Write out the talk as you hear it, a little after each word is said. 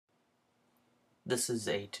This is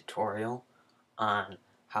a tutorial on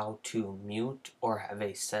how to mute or have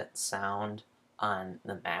a set sound on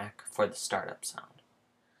the Mac for the startup sound.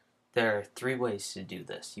 There are three ways to do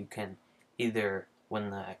this. You can either, when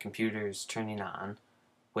the computer is turning on,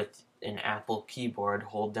 with an Apple keyboard,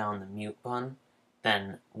 hold down the mute button.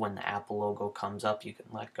 Then when the Apple logo comes up, you can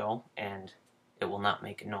let go and it will not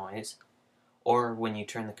make a noise. Or when you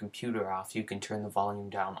turn the computer off, you can turn the volume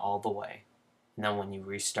down all the way. And then when you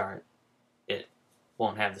restart, it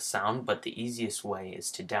won't have the sound, but the easiest way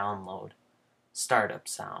is to download Startup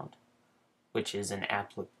Sound, which is an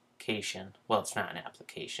application. Well, it's not an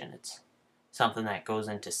application, it's something that goes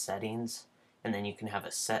into settings, and then you can have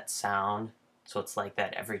a set sound, so it's like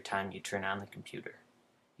that every time you turn on the computer.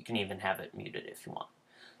 You can even have it muted if you want.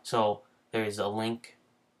 So there's a link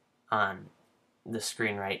on the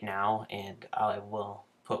screen right now, and I will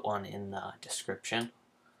put one in the description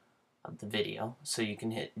of the video, so you can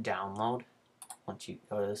hit download. Once you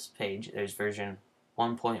go to this page, there's version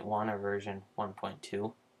 1.1 or version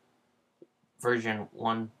 1.2. Version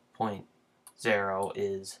 1.0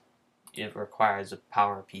 is, it requires a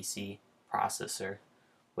PowerPC processor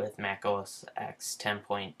with macOS X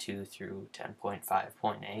 10.2 through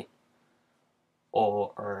 10.5.8,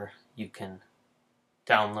 or you can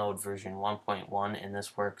download version 1.1, and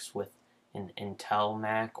this works with an Intel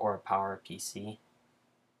Mac or a PowerPC,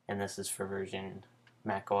 and this is for version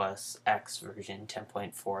macOS X version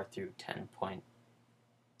 10.4 through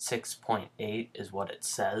 10.6.8 is what it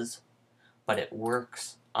says, but it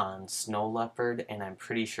works on Snow Leopard, and I'm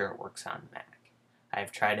pretty sure it works on Mac.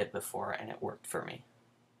 I've tried it before and it worked for me.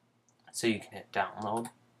 So you can hit download.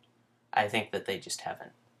 I think that they just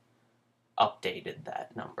haven't updated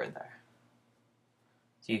that number there.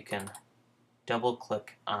 So you can double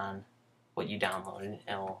click on what you downloaded and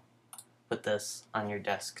it will put this on your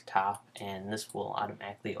desktop, and this will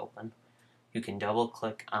automatically open. You can double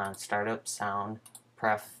click on Startup Sound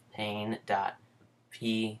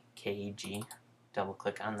prefpane.pkg, double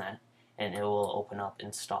click on that, and it will open up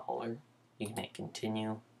Installer. You can hit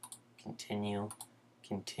continue, continue,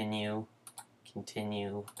 continue,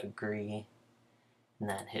 continue, agree, and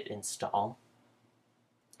then hit install.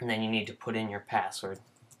 And then you need to put in your password.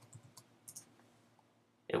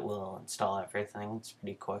 It will install everything. It's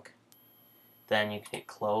pretty quick. Then you can hit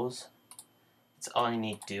close. That's all you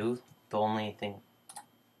need to do. The only thing,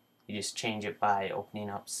 you just change it by opening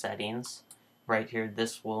up settings. Right here,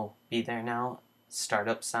 this will be there now.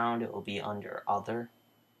 Startup sound, it will be under other.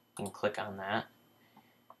 You can click on that.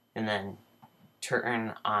 And then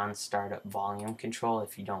turn on startup volume control.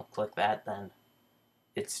 If you don't click that, then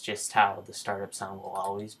it's just how the startup sound will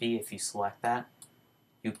always be. If you select that,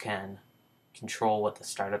 you can control what the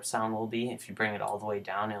startup sound will be. If you bring it all the way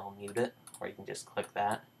down, it will mute it, or you can just click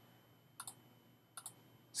that.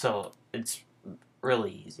 So it's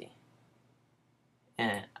really easy,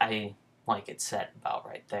 and I like it set about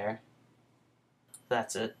right there.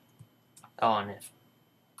 That's it. Oh, and if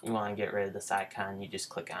you want to get rid of this icon, you just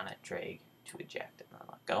click on it, drag to eject, and then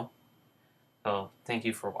let go. So thank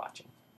you for watching.